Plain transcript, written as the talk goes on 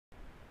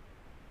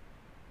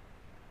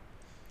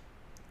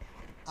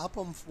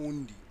Apha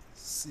mfundi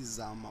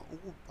sizama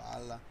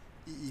ukubhala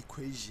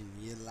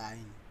i-equation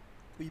ye-line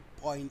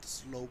kwi-point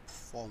slope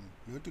form,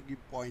 not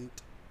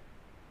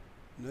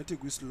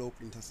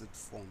kwi-slope intercept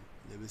form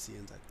lebe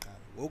siyenza kuqala.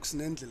 Ngoku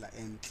sinendlela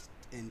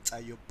entsha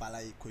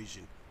yokubhala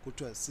i-equation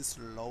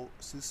kuthiwa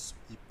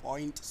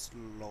i-point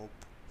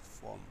slope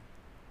form,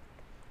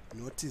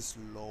 not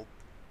slope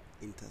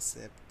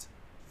intercept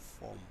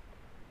form.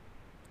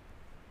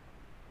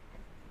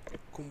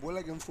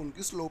 Khumbula ke mfundi,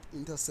 kwi-slope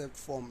intercept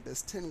form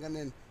besitheni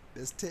kanene,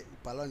 besithe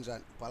ubhalwa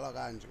njani? Ubhalwa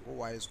kanje,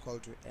 y is equal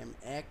to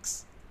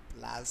mx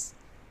plus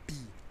b,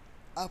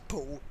 apho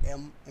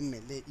u-m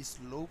emele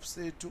islope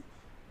sethu,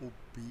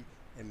 u-b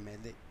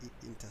emele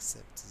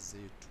i-intercept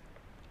zethu.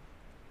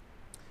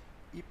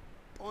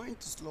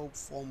 I-point slope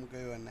form ke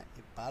yona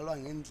ibhalwa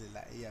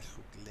ngendlela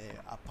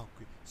eyahlukileyo apha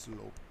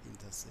kwi-slope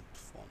intercept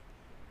form.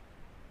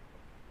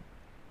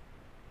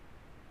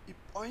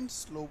 I-point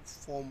slope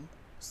form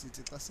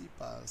sithi xa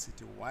siyibhala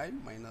sithi y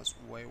minus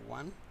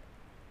y1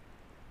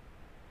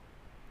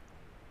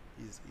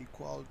 is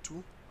equal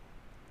to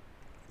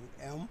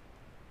u-m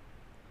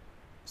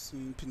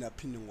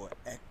simphindaphinde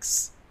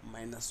ngo-x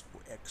minus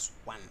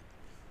u-x1,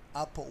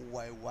 apho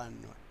u-y1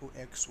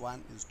 u-x1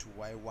 is to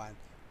y1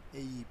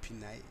 eyiphi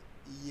na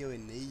iye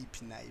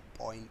neyiphi na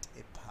ipoint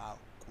epha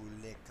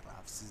kule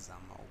graph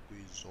sizama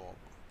ukuyizoba.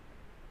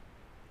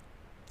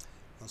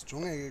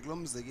 Masijonge ke kulo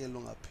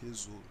mzekelo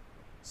ngaphezulu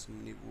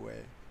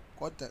simnikiweyo,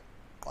 kodwa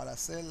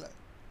qwalasela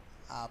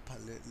apha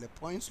le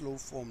point slope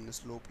form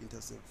ne-slope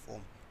intercept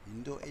form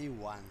yinto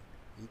eyi-one,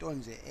 yinto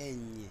nje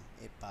enye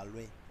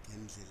ebhalwe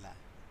ngendlela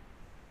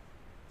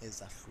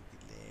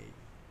ezahlukileyo,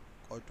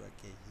 kodwa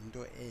ke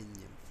yinto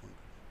enye mfundo.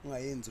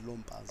 Ungayenzi loo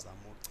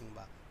mpazamo ucinga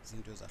uba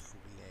zinto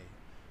ezahlukileyo.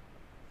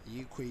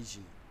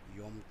 Yi-equation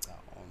yomgca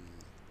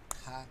omnye,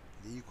 qha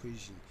le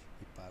equation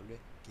ibhalwe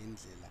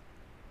ngendlela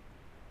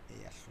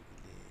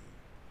eyahlukileyo.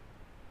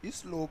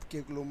 Islope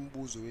ke kulo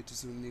mbuzo wethu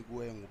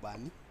siwunikiweyo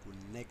ngubani?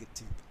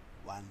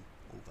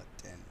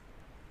 Ngu-1/10.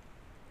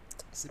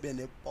 Sibe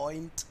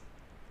nepoint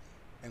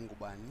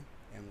engubani?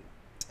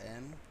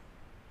 Engu-10.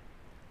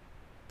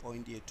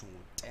 Point yethu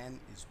ngu-10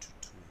 is to 2.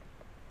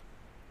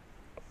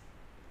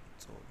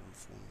 So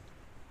mfundi,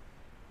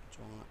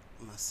 jonga,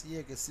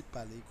 masiye ke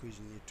sibhale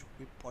i-equation yethu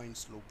kwi-point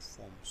slope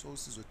form. So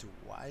sizothi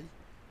y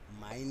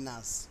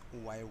minus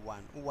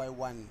u-y1,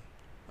 u-y1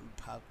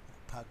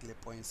 phaa kule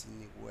point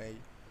sinikiweyo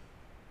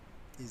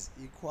is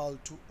equal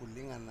to,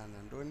 ulingana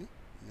nantoni?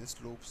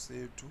 Neslope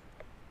sethu.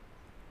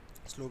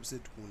 Islope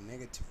sethu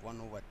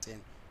ngu-1/10,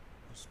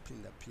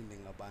 usiphindaphinde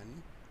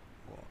ngabani?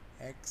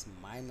 Ngo-x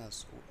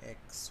minus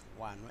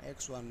u-x1.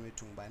 U-x1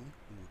 wethu ngubani?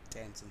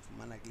 Ngu-10,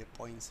 simfumana kule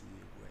point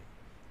simnikiweyo.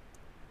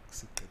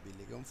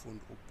 Sigqibile ke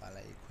mfundi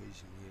ukubhala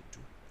i-equation yethu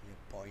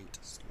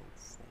ye-point slope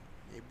form.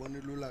 Uyayibona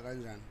ilula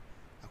kanjani?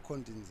 Akho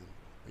nto inzima,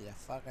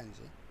 uyafaka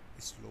nje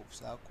islope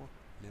sakho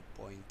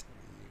ne-point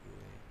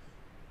enikiweyo.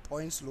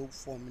 Point slope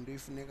form into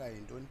efunekayo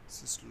yintoni?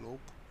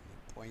 Si-slope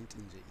ne-point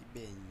nje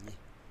ibe nye,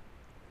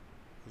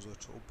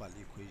 uzotsho ubhale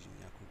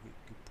i-equation yakho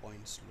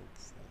kwi-point slope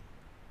form.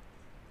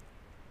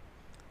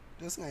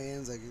 Into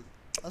esingayenza ke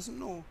xa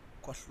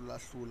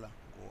sinokwahlula-hlula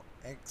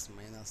ngo-x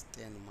minus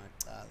 10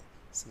 macala,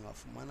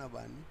 singafumana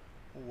bani?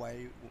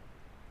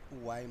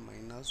 U-y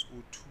minus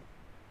u-2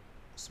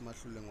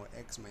 simahlule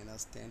ngo-x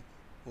minus 10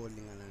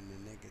 olingana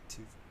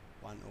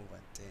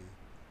ne-1/10.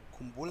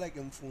 Khumbula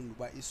ke mfundi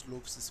uba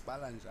islope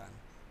sisibala njani?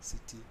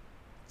 Sithi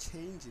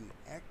change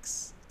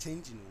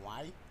in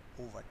y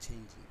over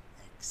change in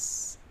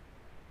x.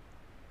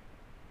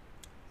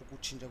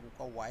 Ukutshintsha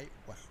kuka-y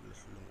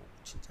kwahlule-hlule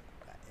ngokutshintsha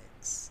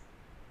kuka-x.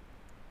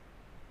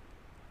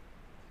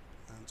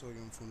 Nantso ke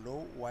mfundi,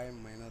 lo y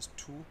minus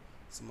 2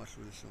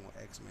 simahlule-hlule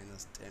ngo-x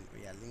minus 10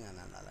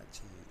 uyalingana nala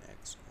change in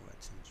x over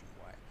change in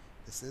y.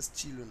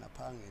 Besesitshilo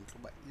naphaa ngentla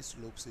uba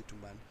islope sethu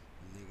mbani?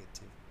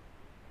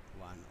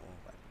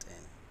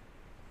 -1/10.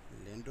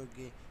 Le nto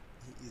ke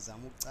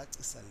izama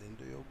ucacisa le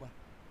nto yokuba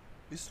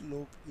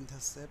i-slope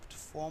intercept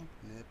form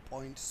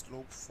ne-point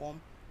slope form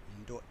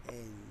yinto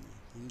enye,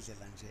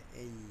 yindlela nje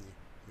enye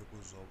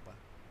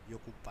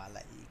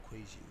yokubhala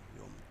i-equation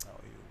yomgca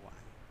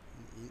oyi-one.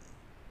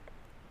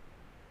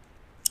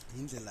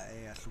 Yindlela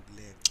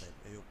eyahlukileyo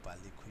cebe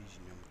eyokubhala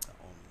i-equation yomgca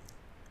omnye,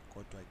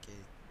 kodwa ke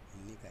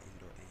inika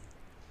into enye.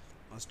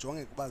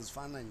 Masijonge ukuba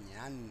zifana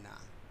nyhani na.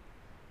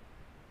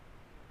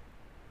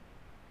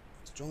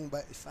 Sijonge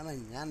uba ifana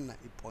nyhani na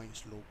i-point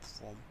slope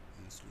form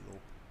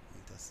ne-slope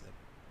intercept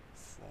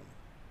form.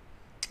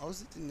 Xa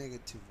usithi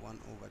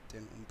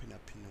 -1/10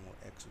 umphindaphinde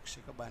ngo-x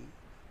ukushiyeka bani?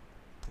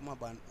 Uphuma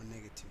bani?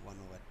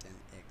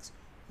 U-1/10x.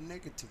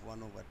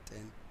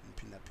 U-1/10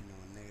 umphindaphinde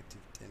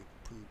ngo-10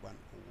 kuphuma ubani?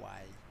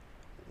 U-y,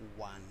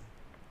 u-1.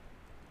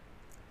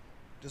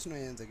 Into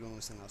esinoyenza ke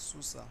ngoku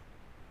singasusa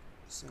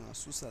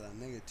la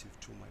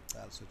 -2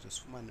 macala, sotsho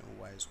sifumane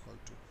u-y is equal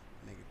to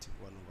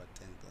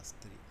 -1/10 plus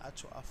 3,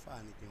 atsho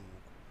afane ke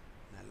ngoku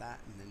nala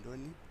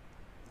nentoni?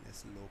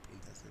 Ne-slope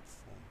intercept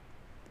form.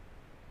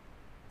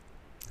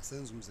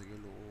 Senze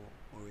umzekelo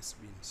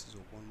owesibini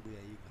sizobona uba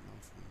uyayiva na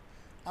mfundi.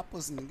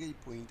 Apho sinike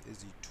iipoint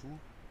ezi-2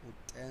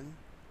 u10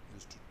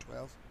 is to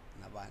 12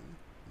 nabani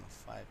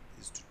no5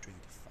 is to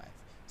 25.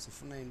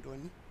 Sifuna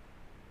intoni?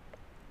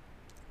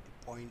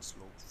 I-point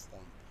slope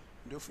form.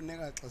 Into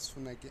efuneka xa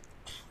sifuna ke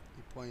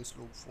i-point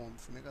slope form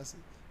funeka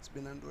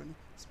sibe nantoni?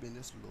 Sibe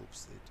ne-slope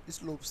set.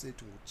 I-slope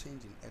set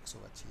ngu-change in x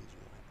over change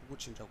in y.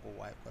 Ukutshintsha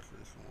ko-y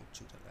kwahlulehlwe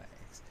ngokutshintsha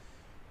ka-x.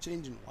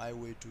 Change in y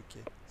wethu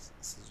ke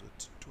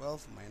sizothi 12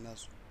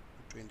 minus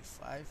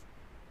u25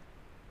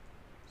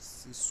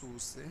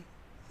 sisuse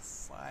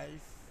 5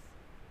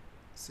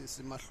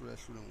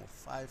 simahlule-hlule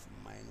ngo-5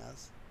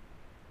 minus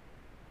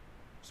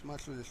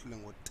simahlule-hlule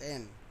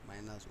ngo-10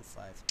 minus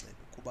u5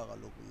 xebe, kuba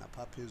kaloku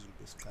napha phezulu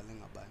besiqale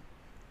ngabani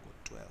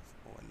ngo-12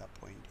 owela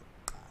point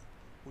yokuqala.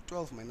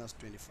 U12 minus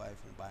 25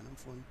 ngubani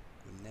mfundi?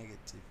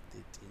 Ngu-negative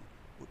 13.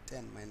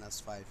 U10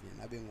 minus 5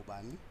 yena abe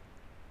ngubani?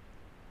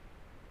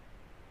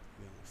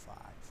 Abe ngu-5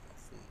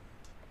 bafundi.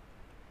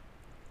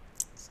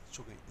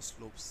 Sitsho ke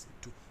islope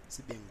sethu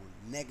sibe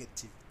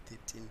ngu-negative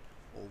 13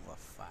 over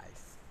 5.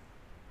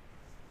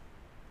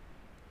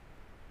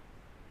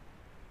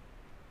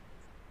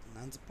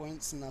 Nansi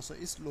point, sinaso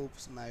islope,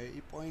 sinayo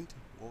i-point,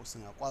 ngoku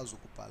singakwazi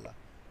ukubhala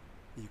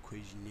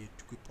i-equation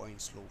yethu kwi-point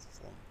slope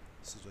form.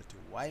 Sizothi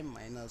y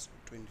minus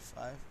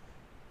 25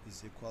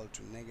 is equal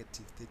to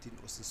negative 13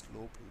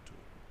 osislope into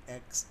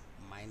x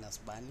minus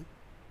bani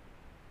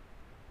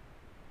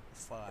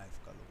 5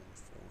 kaloku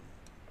mfundi.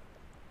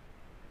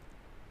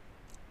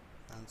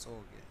 Nantso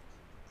ke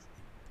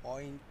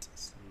i-point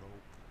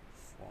slope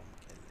form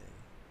ke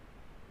leyo.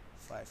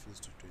 5 is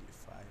to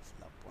 25,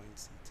 la point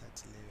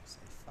siyithathileyo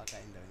sayifaka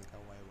endaweni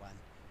ka-y1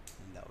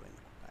 endaweni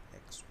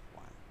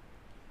ka-x1.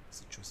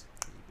 Sitsho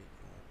sigqibe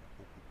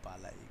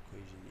ukubhala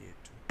i-equation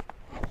yethu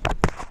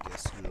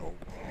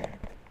nge-slope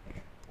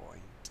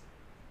point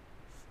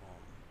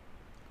form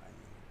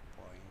okanye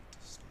point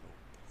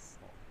slope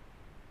form.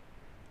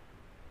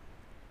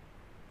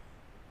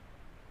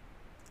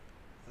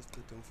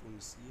 Asiqede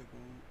mfundi siye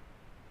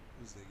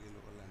kumzekelo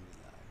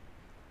olandelayo.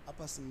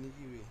 Apha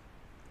sinikiwe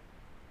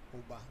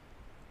uba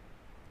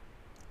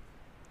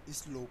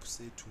islope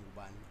sethu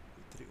ngubani?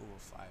 U3 over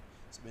 5.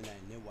 Sibe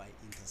nayo ne-y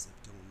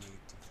intercept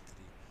engu-negative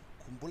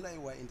 3. Khumbula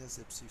i-y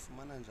intercept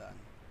siyifumana njani?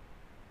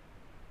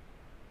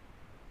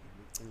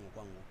 Ubucingo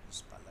kwangoku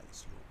sibhala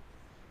islope.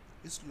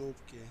 Islope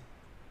ke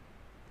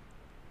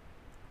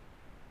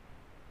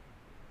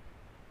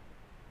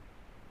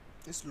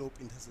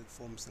islope intercept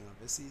form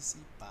singabe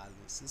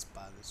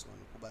sisibhale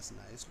sona kuba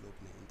sinayo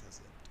islope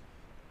ne-intercept.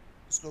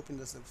 Islope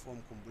intercept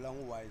form khumbula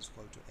ngu-y is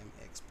equal to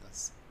mx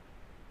plus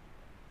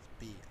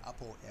b,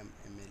 apho m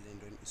emele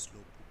ntoni?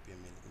 Islope, b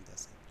emele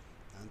intercept.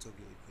 Nantso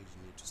ke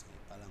i-equation yethu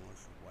singayibhala ngolu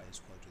hlobo, y is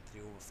equal to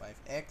 3 over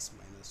 5x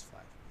minus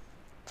 5.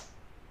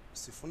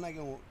 Sifuna ke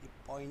ngoku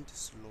i-point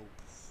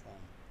slope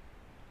form.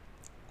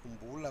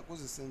 Khumbula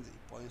kuze senze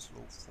i-point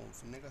slope form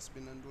funeka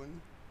sibe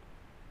nantoni?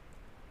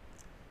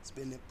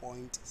 Sibe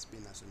ne-point, sibe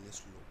naso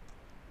ne-slope.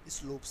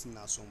 I-slope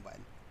sinaso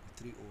ngubani?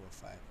 3 over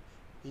 5.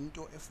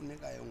 Into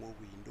efunekayo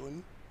ngoku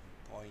yintoni?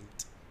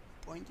 Point.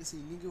 Point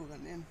siyinikiwe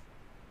kanene.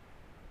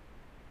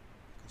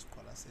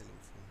 Siqwalasele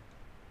mfundi.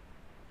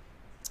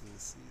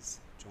 Cingisisa,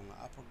 jonga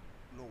apha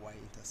kuloo y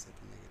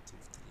intercept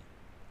negative 3.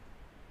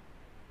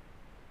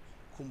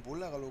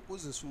 Khumbula kaloku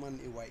ukuze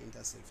sifumane i-y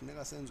intercept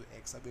funeka senze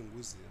u-x abe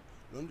ngu-0.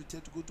 Loo nto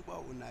ithetha ukuthi uba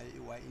unayo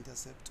i-y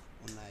intercept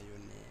unayo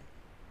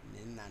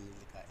nenani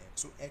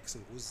lika-x. U-x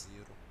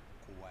ngu-0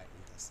 ku-y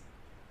intercept.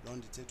 Loo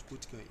nto ithetha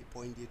ukuthi ke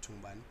i-point yethu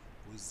ngubani?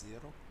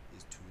 Ngu-0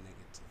 is to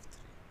negative 3.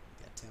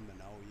 Ndiyathemba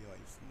nawe uye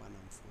wayifumana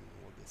mfundi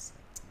ngobe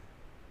siyacina.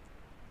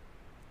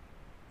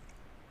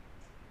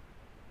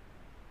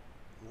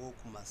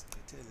 Ngoku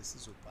masigqithele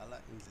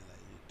sizobhala indlela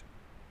yethu.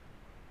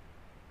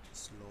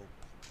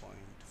 Slope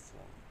point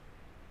form.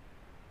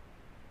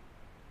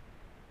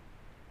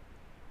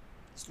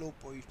 Slope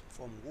point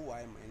form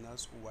ngu-y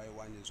minus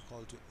u-y1 is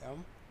equal to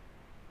m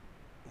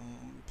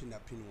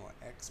umphindaphindi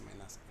ngo-x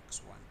minus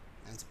x1.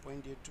 Nansi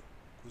point yethu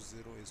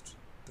ku-0 is to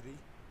 3,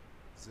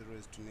 0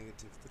 is to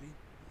negative 3.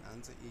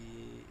 Nansi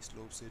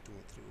i-slope sethu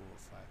ngu-3 over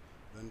 5.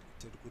 Loo nto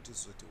ithetha ukuthi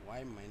sizothi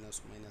y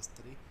minus minus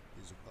 3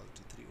 is equal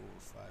to 3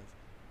 over 5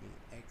 min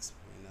x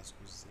minus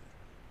u-0.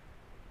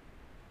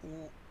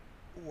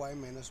 U-y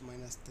minus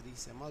minus 3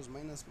 siyamazi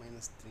minus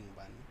minus 3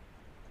 ngubani?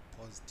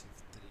 Positive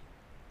 3.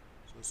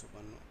 So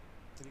soba no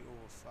 3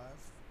 over 5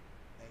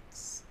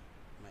 x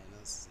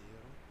minus 0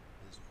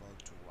 is equal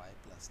to y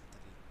plus 3.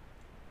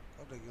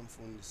 Kodwa ke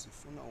mfundi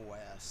sifuna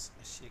u-y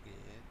ashiyeke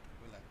yedwa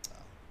kwelaa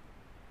cala.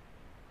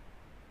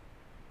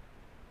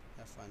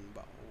 Yafana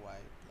uba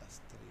u-y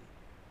plus 3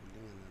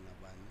 ulingana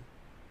nabani?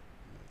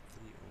 No-3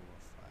 over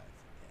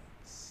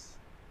 5x.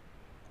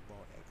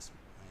 Kuba u-x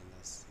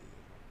minus 0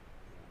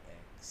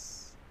 u-x.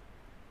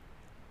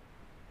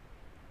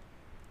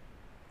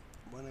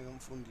 Bona ke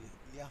mfundi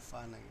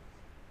liyafana ke,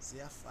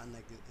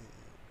 ziyafana ke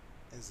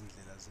ezi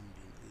ndlela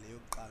zimbini. Le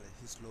yokuqala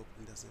i-slope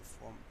intercept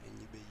form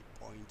enye ibe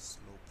yi-point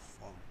slope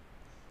form.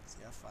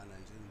 Ziyafana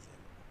nje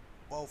indlela.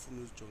 Uba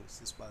ufuna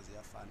uzijongisisa uba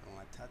ziyafana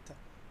ungathatha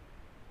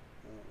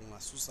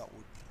ungasusa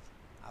u-3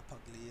 apha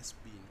kule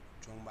yesibini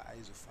ujonge uba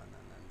ayizufana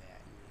nale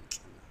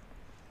yantle na.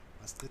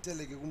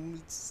 Masicithele ke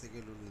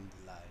kumzekelo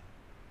olandelayo.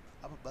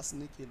 Apha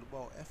basinikile uba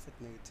u-f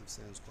at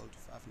 -7 is equal to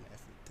 5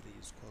 no-f at 3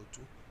 is equal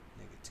to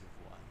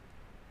 -1.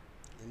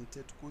 Le nto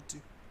ithetha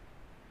ukuthi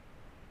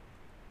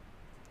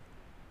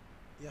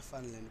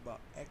iyafana le nto uba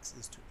x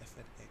is to f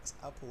at x,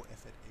 apho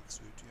u-f at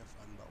x wethu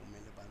uyafana uba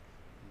umele bani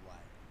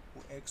y.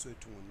 U-x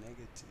wethu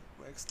ngu-negative,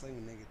 u-x xa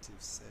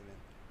ngu-7,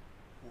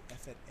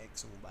 u-f at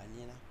x ngubani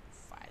yena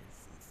 5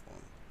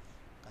 mfundo.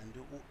 Kanti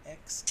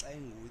u-x xa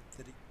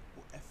ingu-3,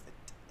 u-f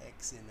at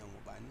x yena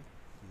ngubani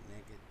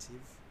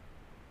 -4.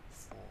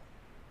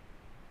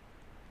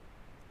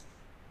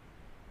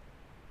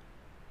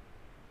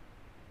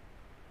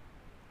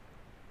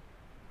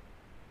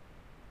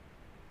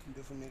 Into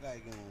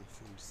efunekayo ke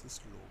ngomfundi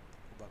sislope,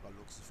 kuba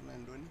kaloku sifuna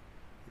ntoni?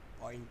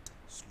 I-point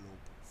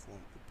slope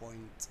form.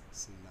 I-points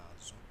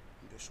sinazo,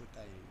 into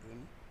eshotayo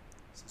yintoni?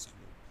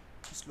 Sislope.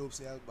 Islope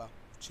siyazi uba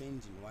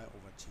change in y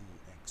over change in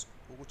x.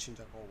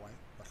 Ukutshintsha kwa-y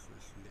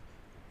kwahlulehlule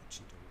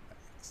ukutshintsha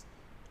kuka-x.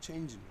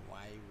 Change in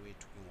y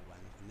wethu ke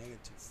ngubani?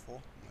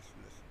 Ngu-4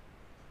 mahlulehlule,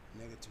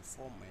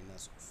 -4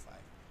 minus u-5.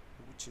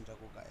 Ukutshintsha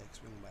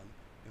kuka-x bengubani?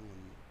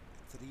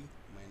 Bengu-3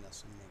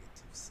 minus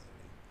u-7.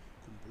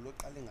 Khumbula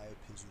oqale ngayo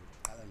phezulu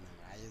uqala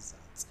nangaye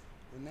ezantsi.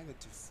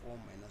 U-4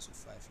 minus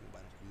u-5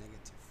 ngubani?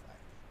 Ngu-5.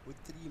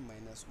 U-3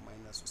 minus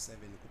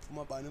u-7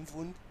 kuphuma bani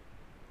mfundi?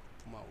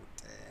 Kuphuma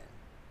u-10.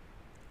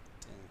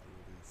 10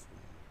 kaloku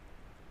mfundi.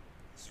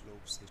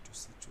 Islope sethu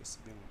sitsho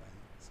sibe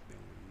ngubani? Sibe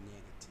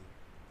ngu-9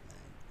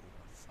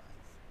 over 5.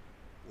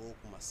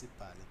 Ngoku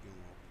masibhale ke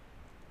ngoku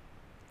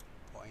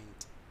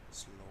point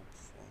slope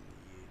form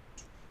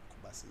yethu,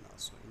 kuba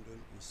sinaso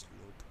intoni?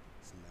 Islope,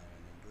 sinayo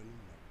nentoni?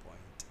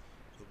 Ne-point.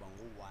 Zoba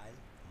ngu-y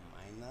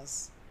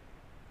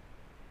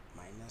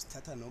minus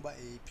thatha noba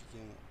eyiphi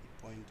ke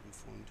i-point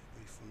mfundi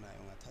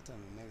oyifunayo. Ungathatha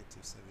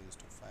no-7 is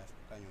to 5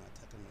 okanye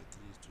ungathatha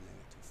no-3 is to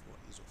 -4,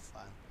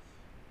 izofana.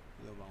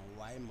 Izoba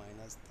ngu-y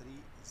minus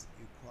 3 is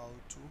equal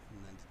to,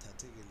 mna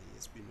ndithathe ke le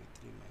yesibini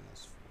u-3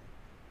 minus 4,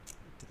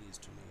 u-3 is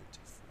to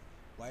 -4.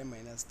 Y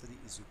minus 3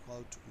 is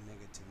equal to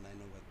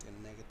 -9 over 10.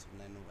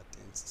 -9 over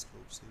 10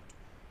 sislope sethu.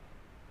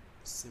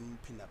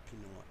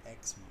 Simphindaphinde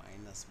ngo-x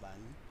minus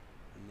bani?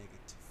 U-4.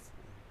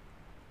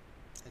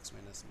 X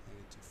minus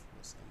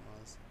 -4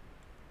 siyamazi.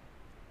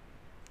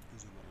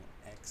 Izoba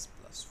ngu-x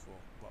plus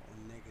 4 kuba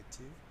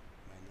u-negative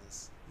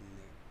minus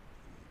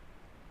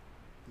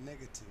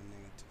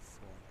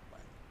 -4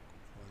 ngubani?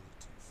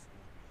 Positive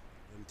 4.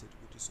 Lo mthetho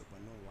ukuthi soba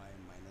no-y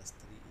minus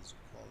 3 is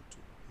equal to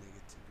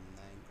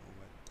 -9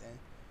 over 10.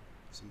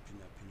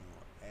 Simphindaphinde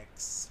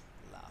ngo-x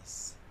plus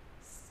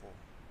 4.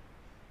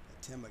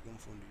 Ndiyathemba ke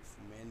mfundo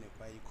uyifumene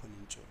kwaye ikhona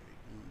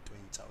into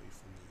entsha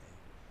oyifundileyo.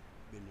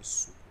 Ube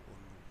nosuku